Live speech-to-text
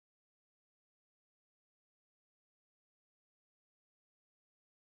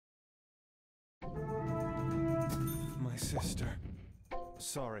sister.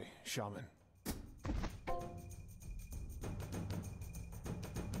 Sorry, shaman.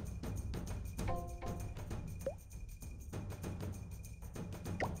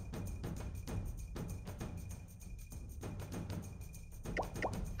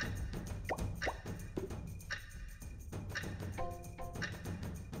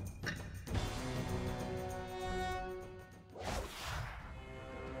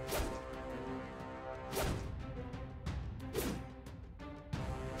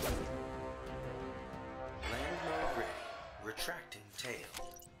 Retracting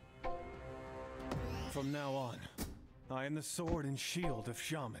tail. From now on, I am the sword and shield of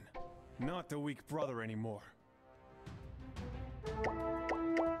shaman, not the weak brother anymore.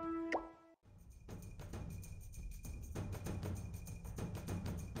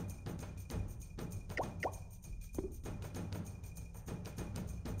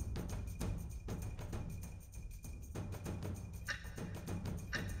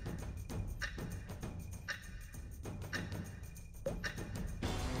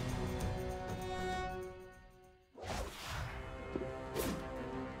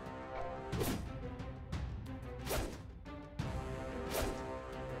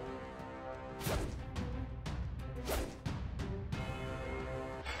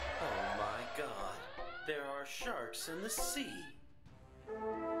 There are sharks in the sea.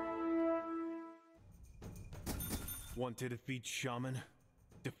 Want to defeat shaman?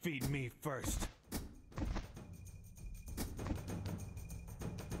 Defeat me first.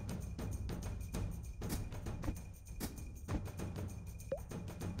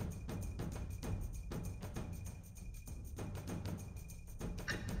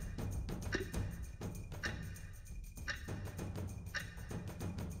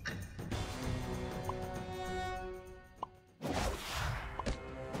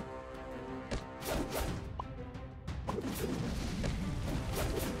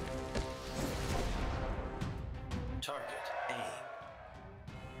 Target aim.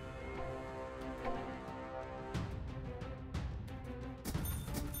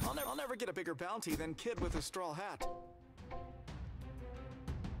 I'll never get a bigger bounty than Kid with a straw hat.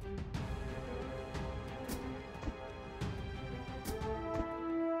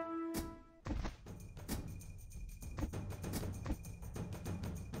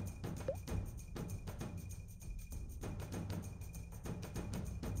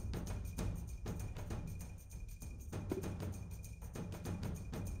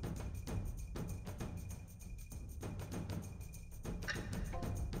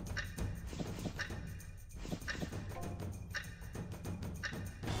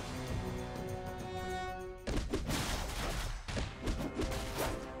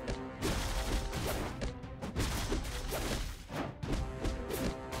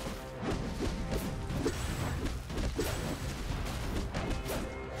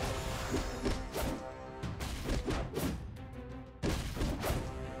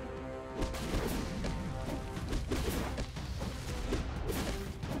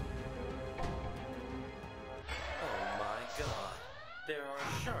 There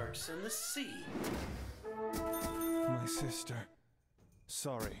are sharks in the sea. My sister.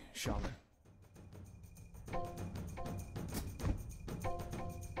 Sorry, shaman.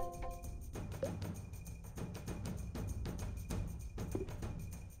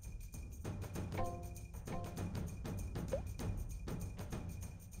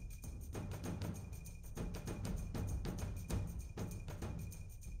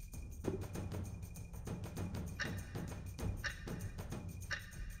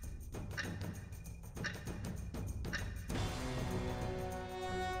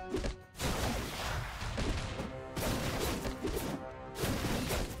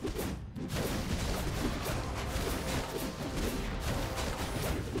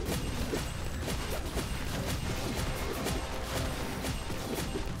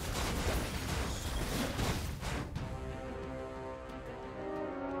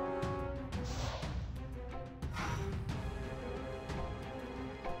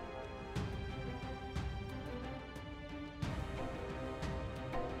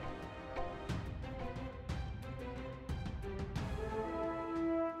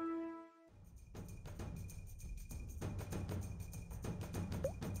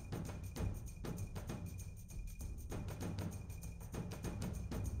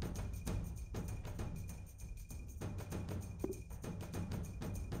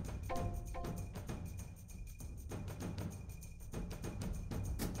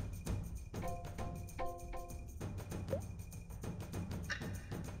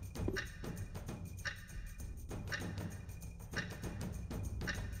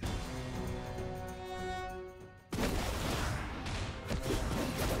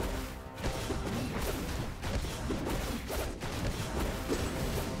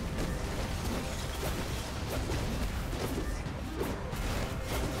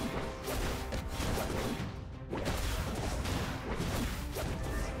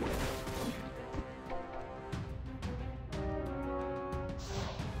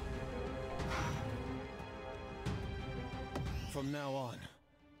 From now on,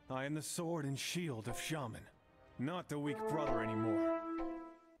 I am the sword and shield of Shaman, not the weak brother anymore.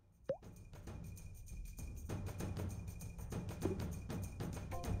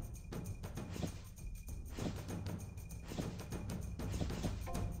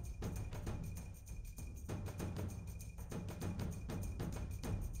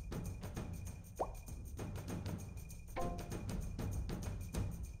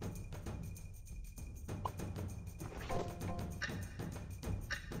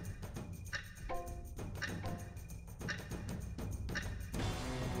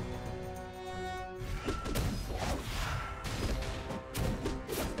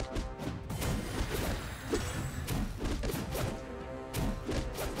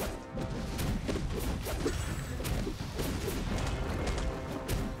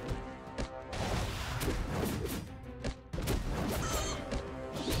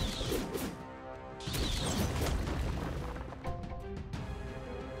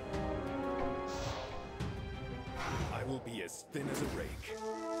 Be as thin as a rake.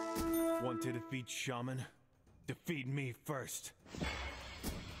 Want to defeat Shaman? Defeat me first.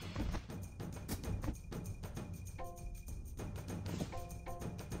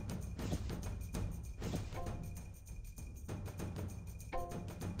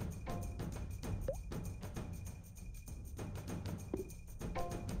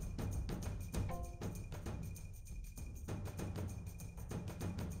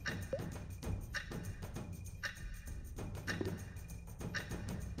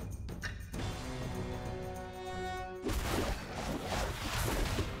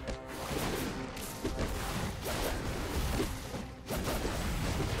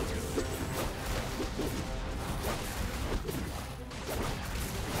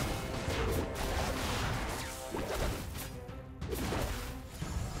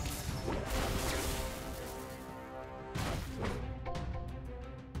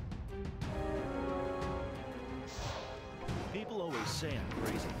 People always say I'm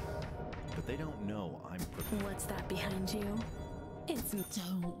crazy, but they don't know I'm What's that behind you? It's...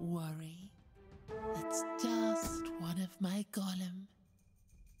 Don't worry. It's just one of my golem.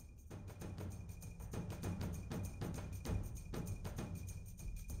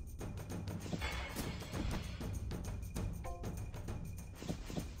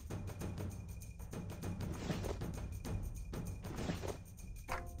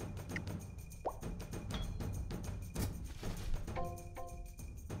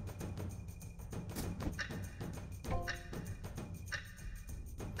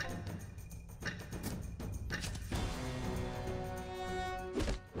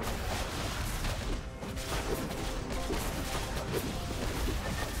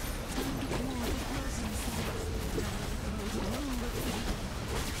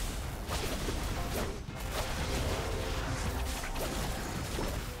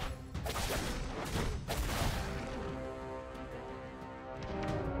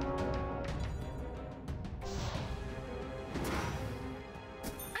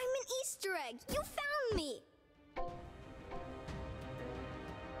 You found me!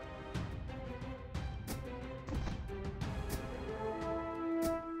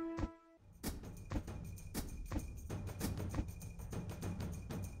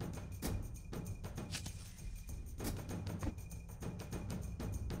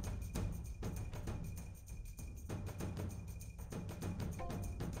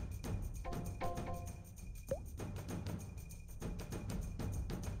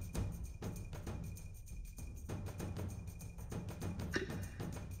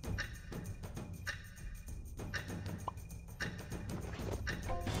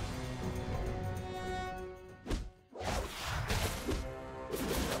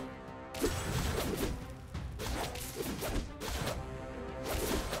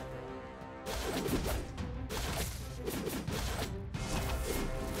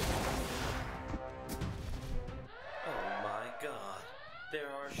 There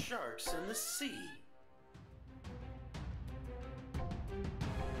are sharks in the sea.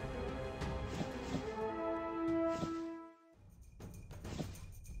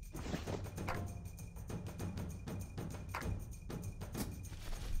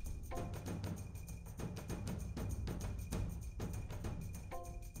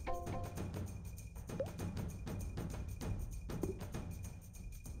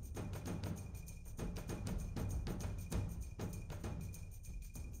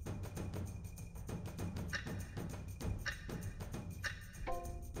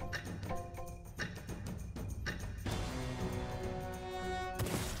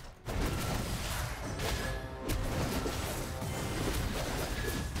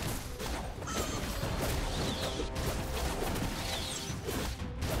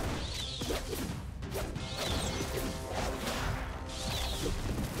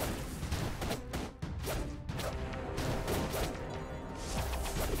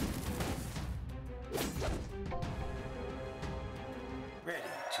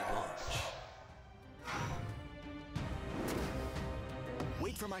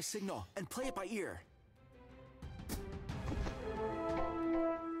 my signal and play it by ear.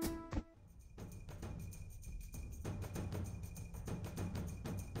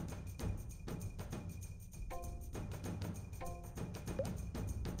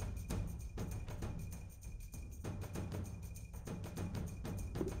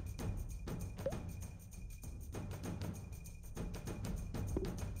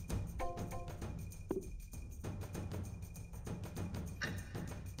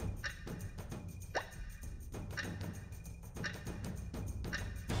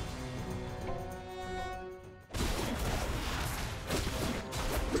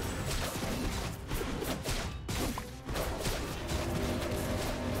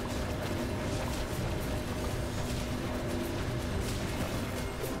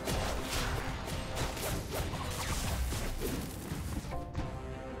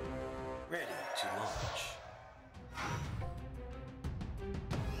 Ready to launch.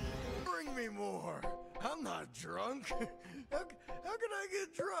 Bring me more. I'm not drunk. How can I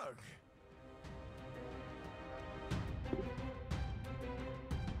get drunk?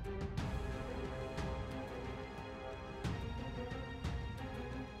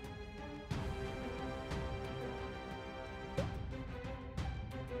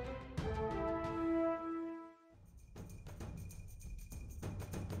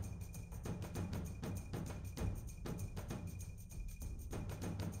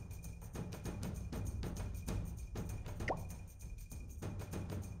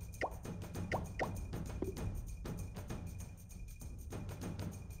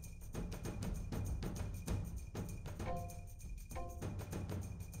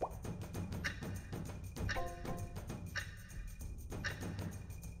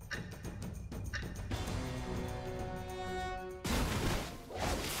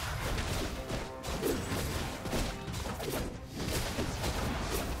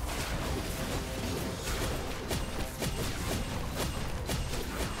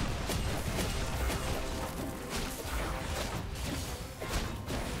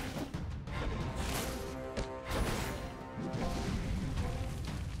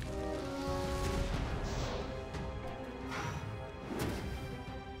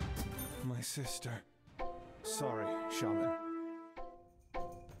 My sister. Sorry, Shaman.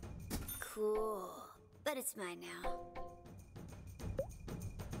 Cool. But it's mine now.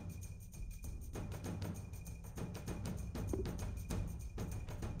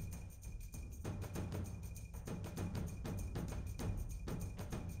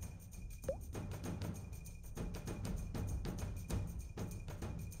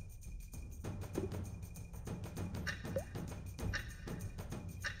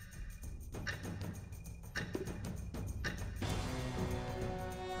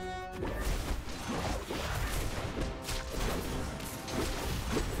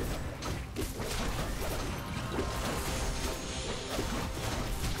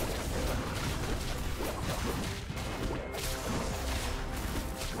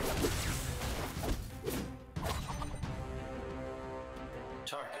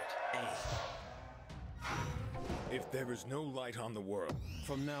 Target A. If there is no light on the world.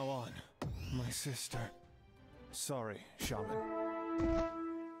 From now on, my sister. Sorry, Shaman.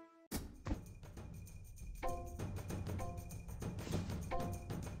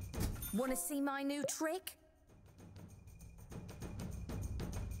 Wanna see my new trick?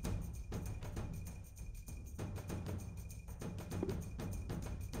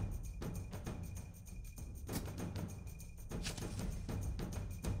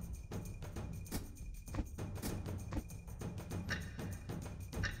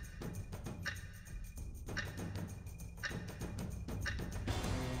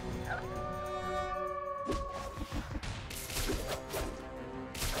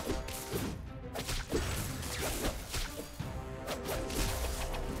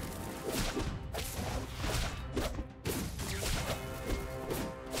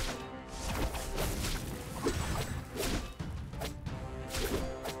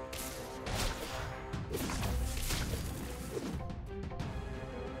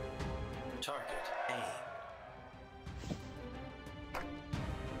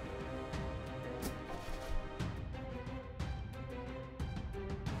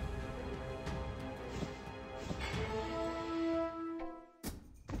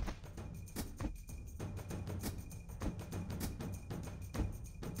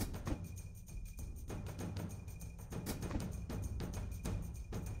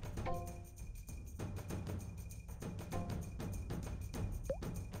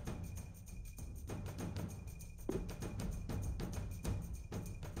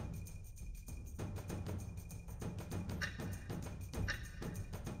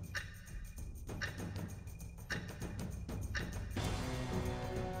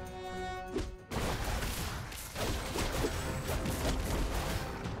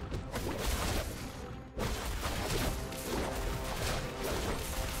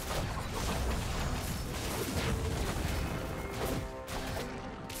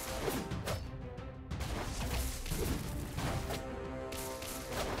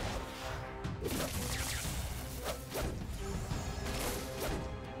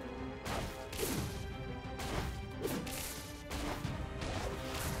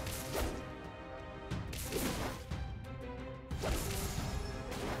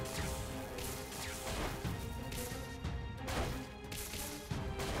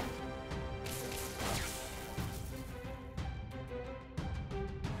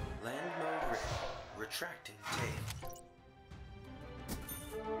 retracting tail.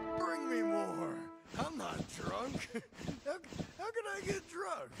 Bring me more. I'm not drunk. How can I get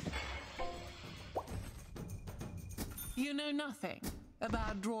drunk? You know nothing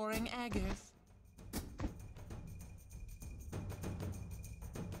about drawing agate.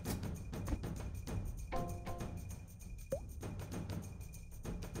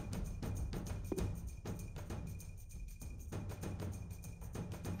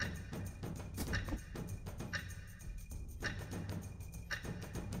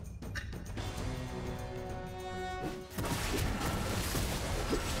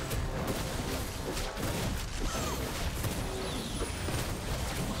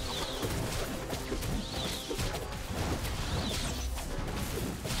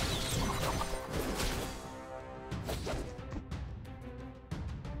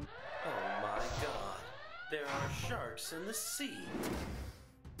 There are sharks in the sea.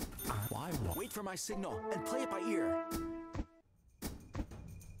 Why? Wait for my signal and play it by ear.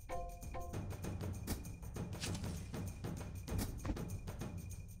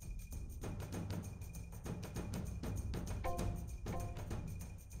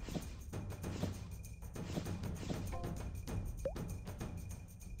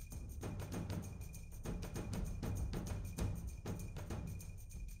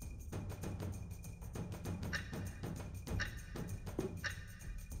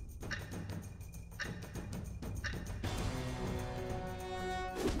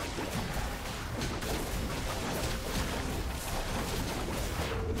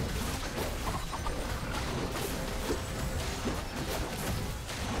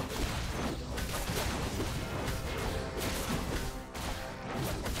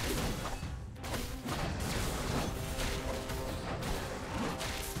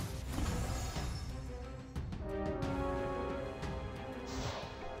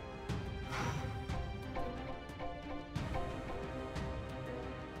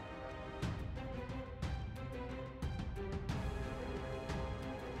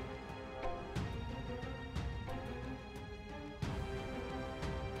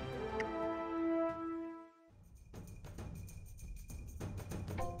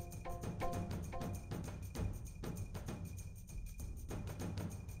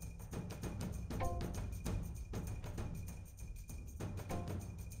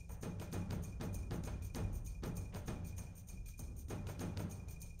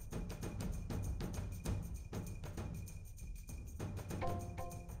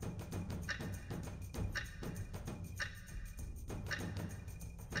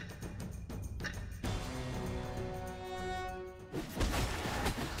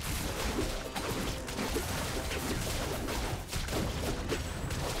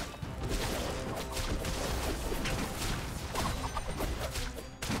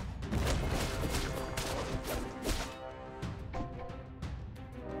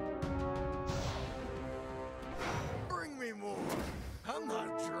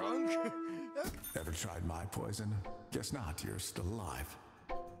 Ever tried my poison? Guess not, you're still alive.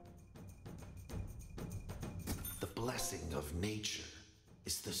 The blessing of nature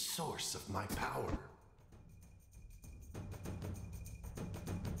is the source of my power.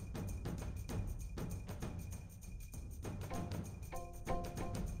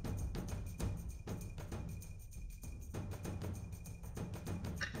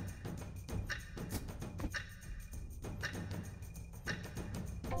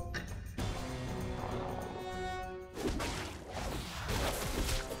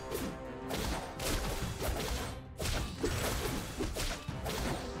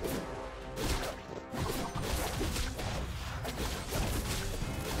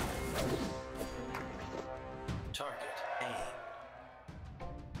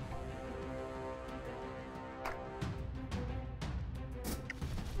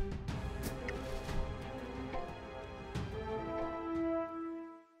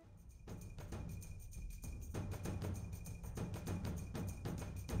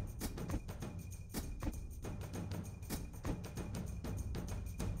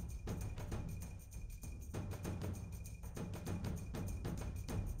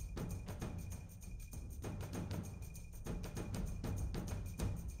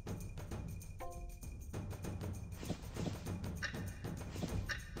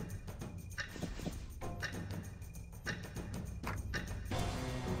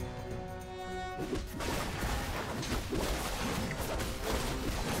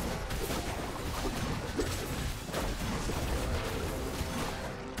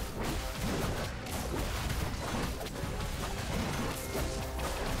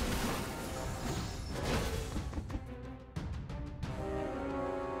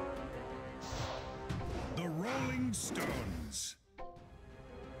 stones.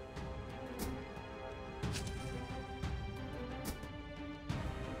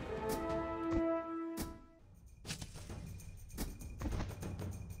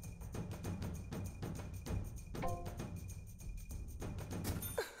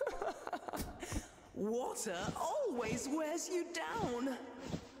 Water always wears you down.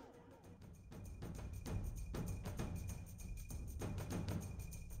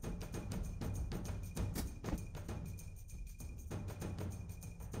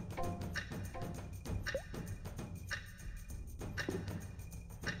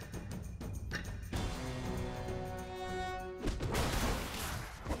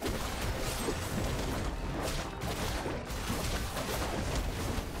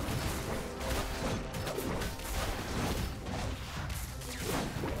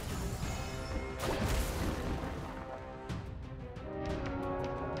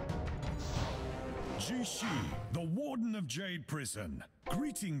 Jishi, the Warden of Jade Prison.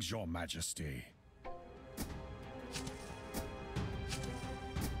 Greetings, Your Majesty.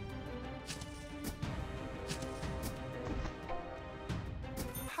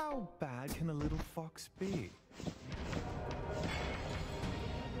 How bad can a little fox be?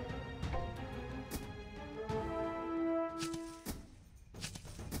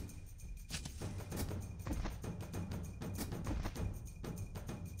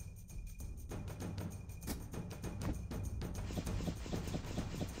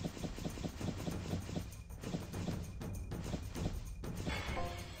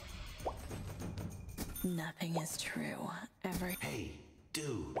 Nothing is true. Hey,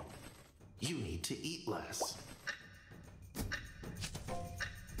 dude. You need to eat less.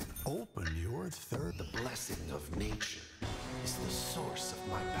 Open your third. The blessing of nature is the source of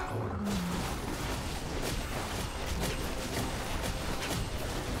my power.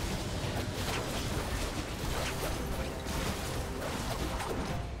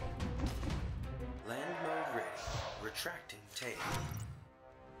 Land mode ready. Retracting tail.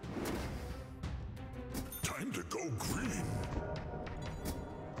 Time to go green.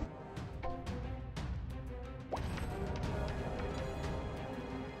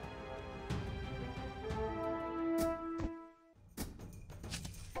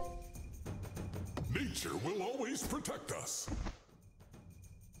 Nature will always protect us.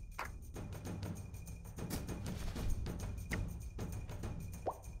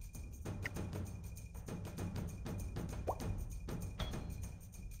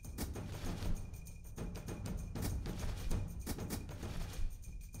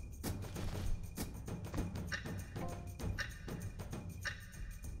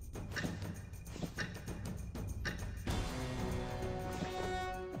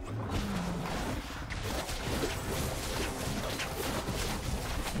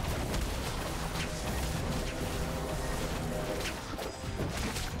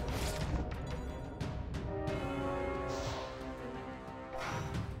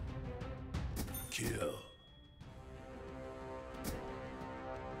 Kill.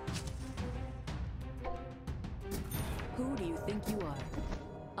 Who do you think you are?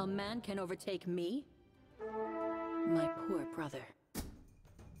 A man can overtake me? My poor brother.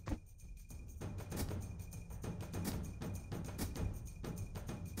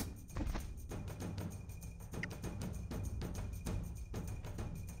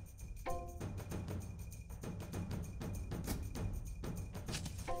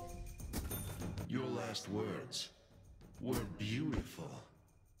 Your last words were beautiful.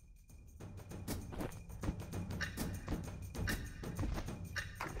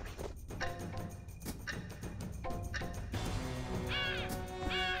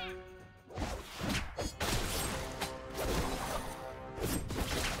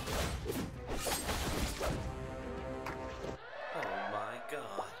 Oh my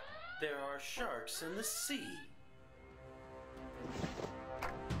god. There are sharks in the sea.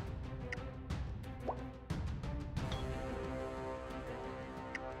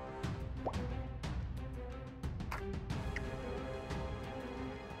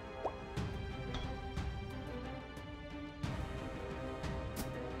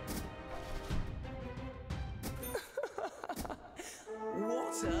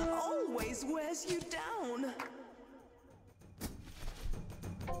 Water always wears you down.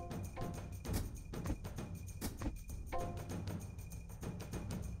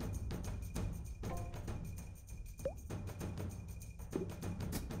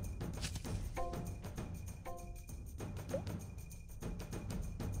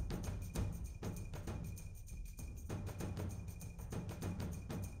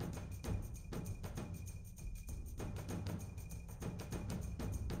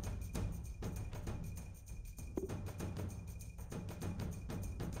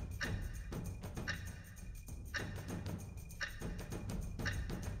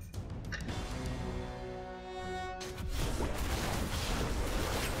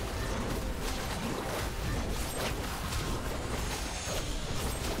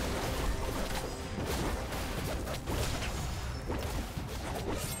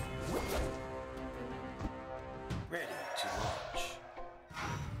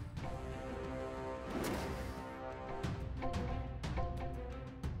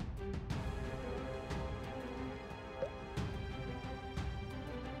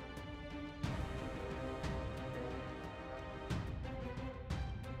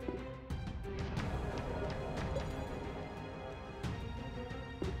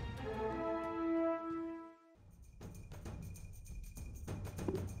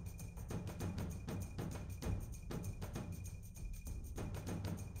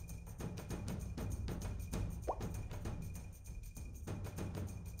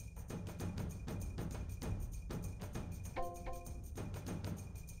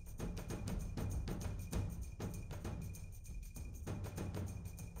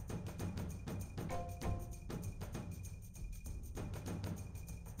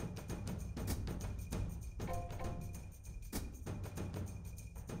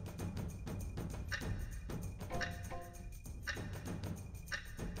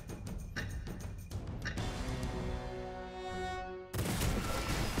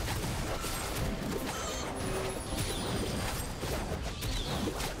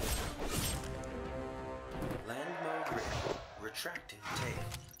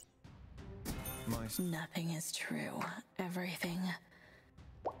 Nothing is true. Everything.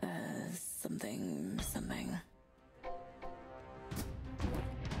 Something.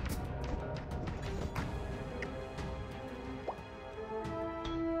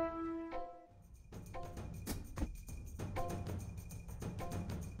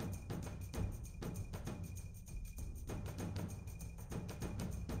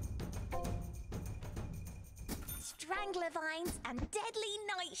 Strangler vines and deadly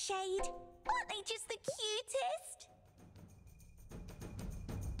nightshade. Aren't they just the cutest?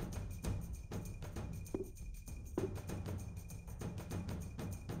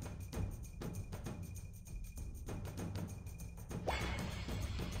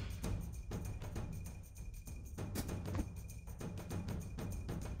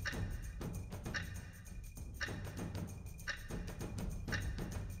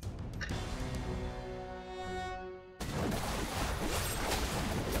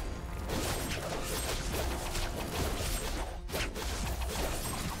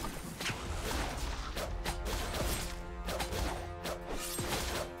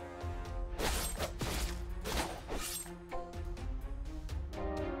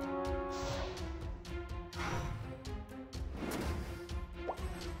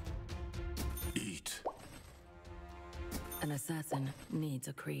 An assassin needs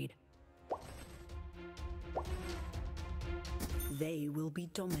a creed. They will be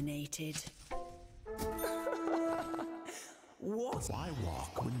dominated. What? Why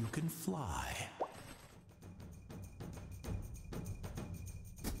walk when you can fly?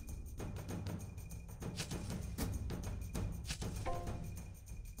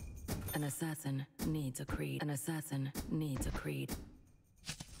 An assassin needs a creed. An assassin needs a creed.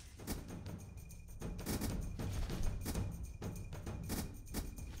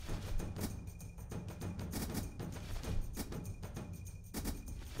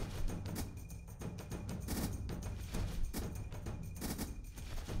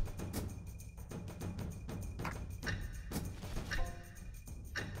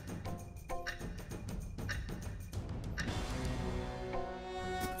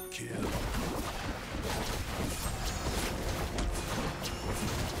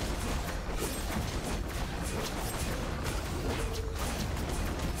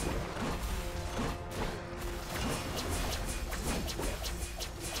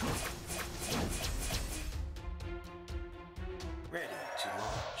 Ready to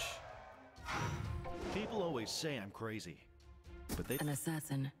launch. People always say I'm crazy, but they... An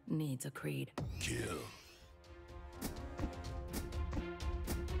assassin needs a creed. Kill.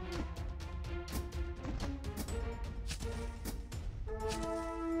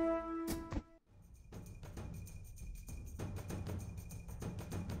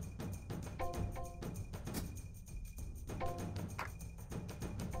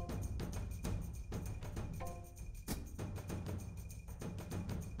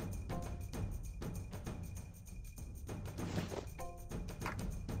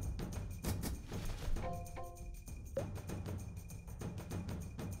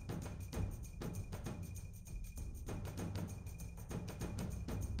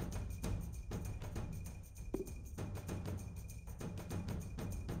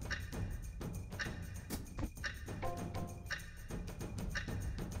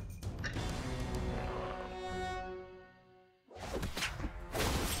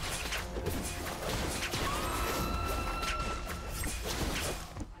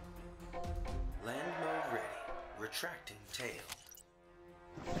 Land mode ready. Retracting tail.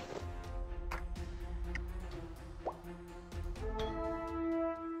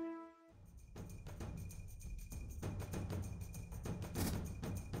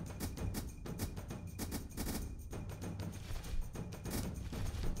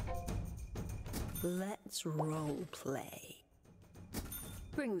 Let's role play.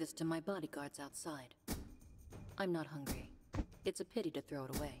 Bring this to my bodyguards outside. I'm not hungry. It's a pity to throw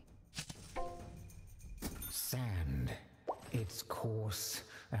it away. Sand. It's coarse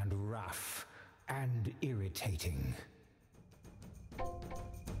and rough and irritating.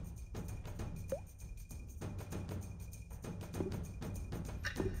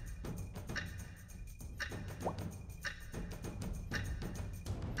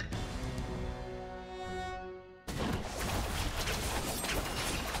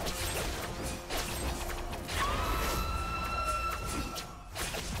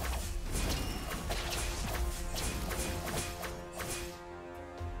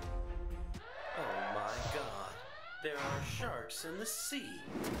 There are sharks in the sea.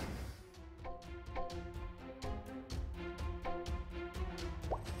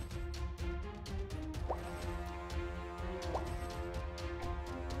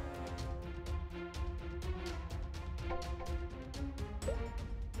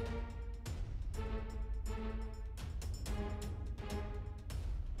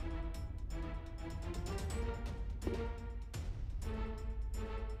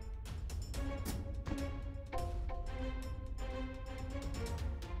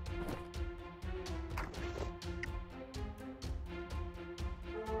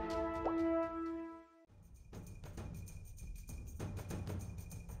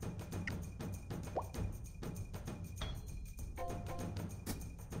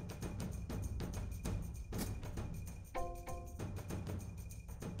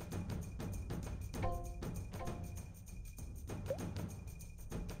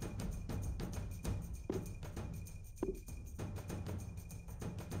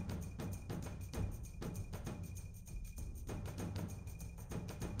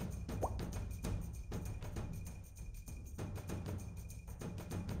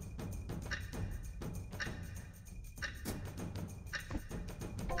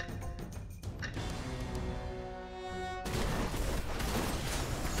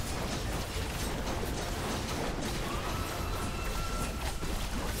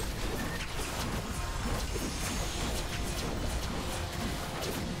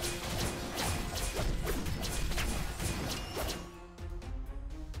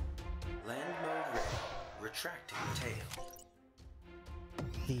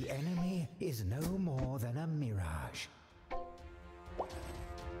 The enemy is no more than a mirage.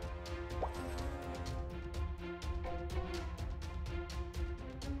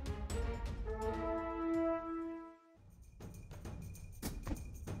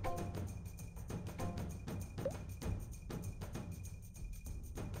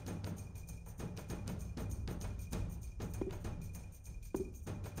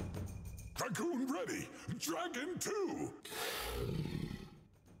 Dragoon ready! Dragon 2!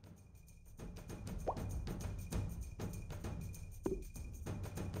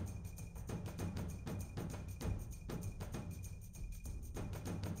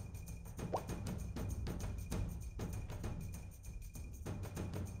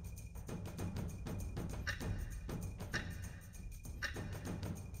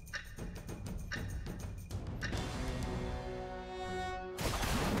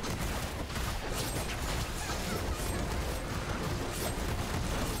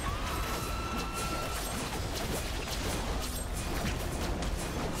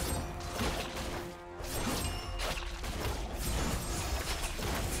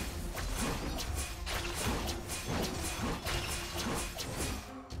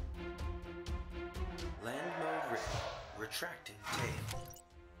 Retracting tail.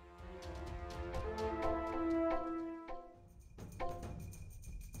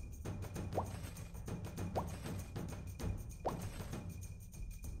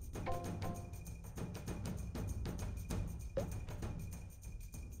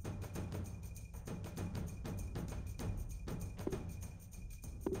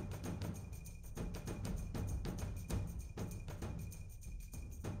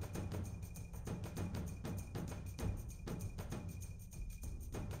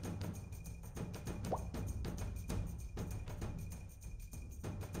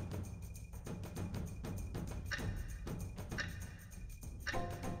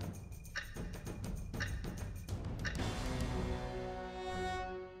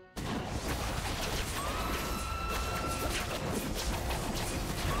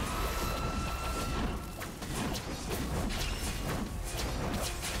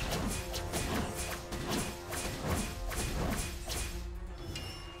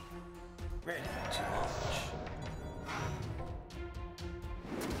 Ready to launch.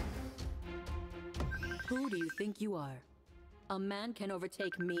 Who do you think you are? A man can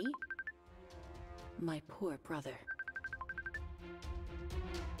overtake me? My poor brother.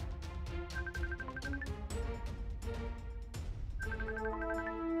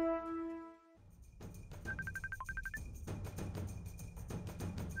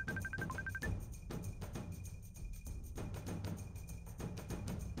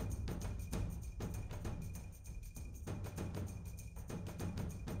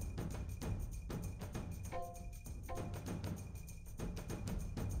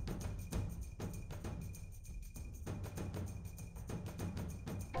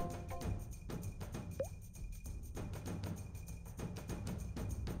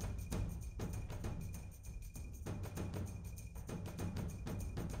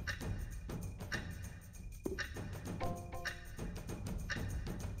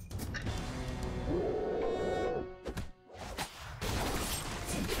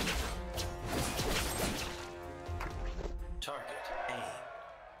 Target aim.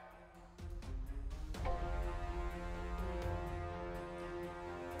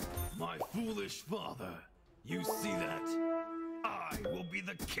 My foolish father, you see that? I will be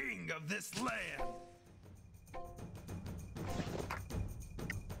the king of this land!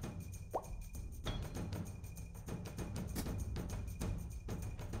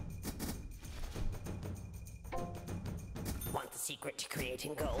 Want the secret to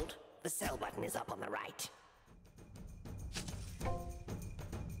creating gold? The sell button is up on the right.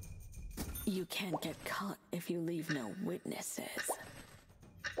 You can't get caught if you leave no witnesses.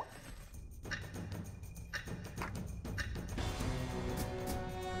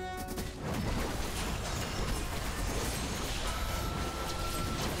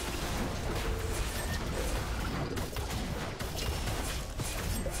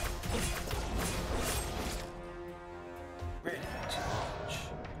 Ready to launch.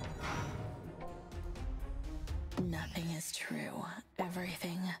 Nothing is true.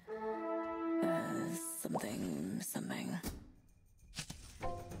 Everything something.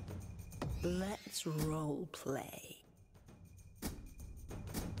 Let's role play.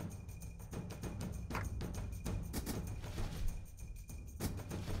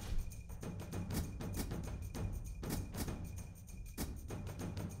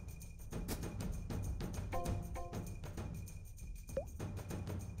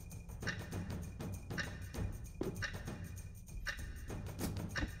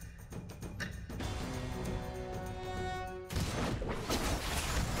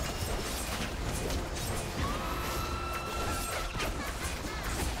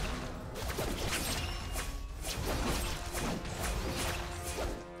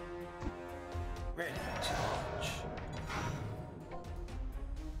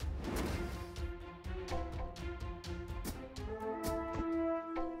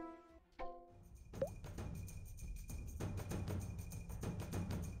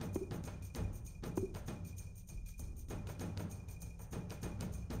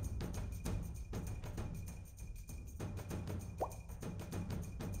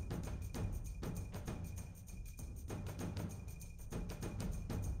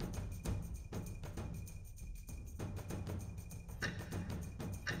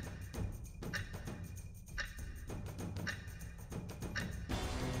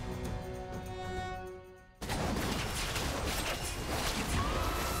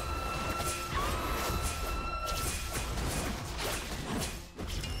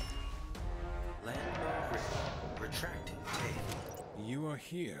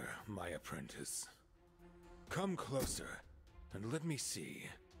 Here, my apprentice. Come closer, and let me see.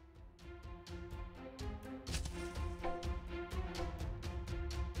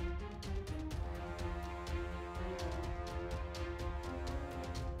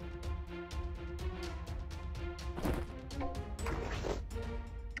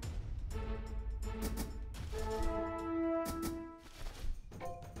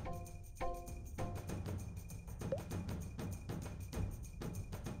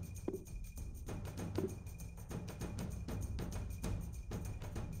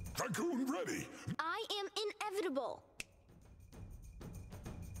 Tycoon ready! I am inevitable.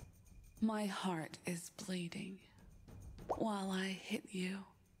 My heart is bleeding while I hit you.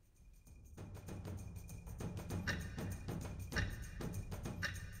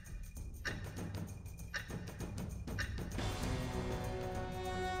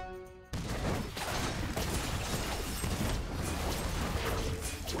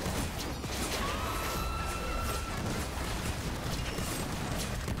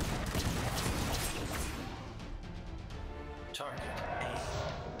 Target A.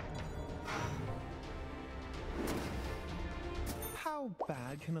 How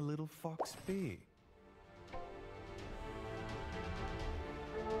bad can a little fox be?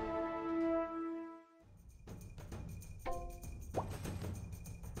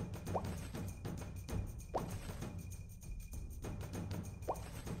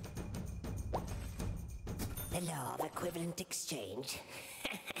 The law of equivalent exchange?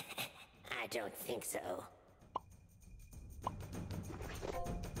 I don't think so.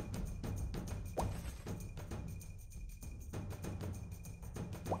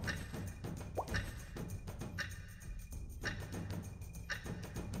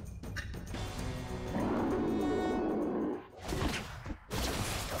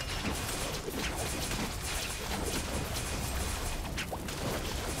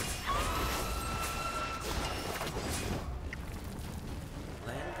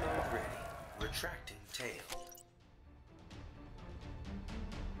 Land mode ready. Retracting tail.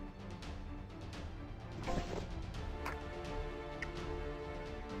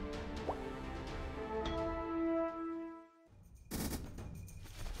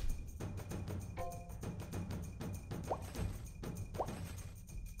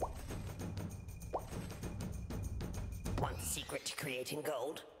 Want the secret to creating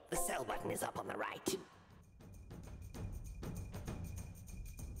gold? The sell button is up on the right.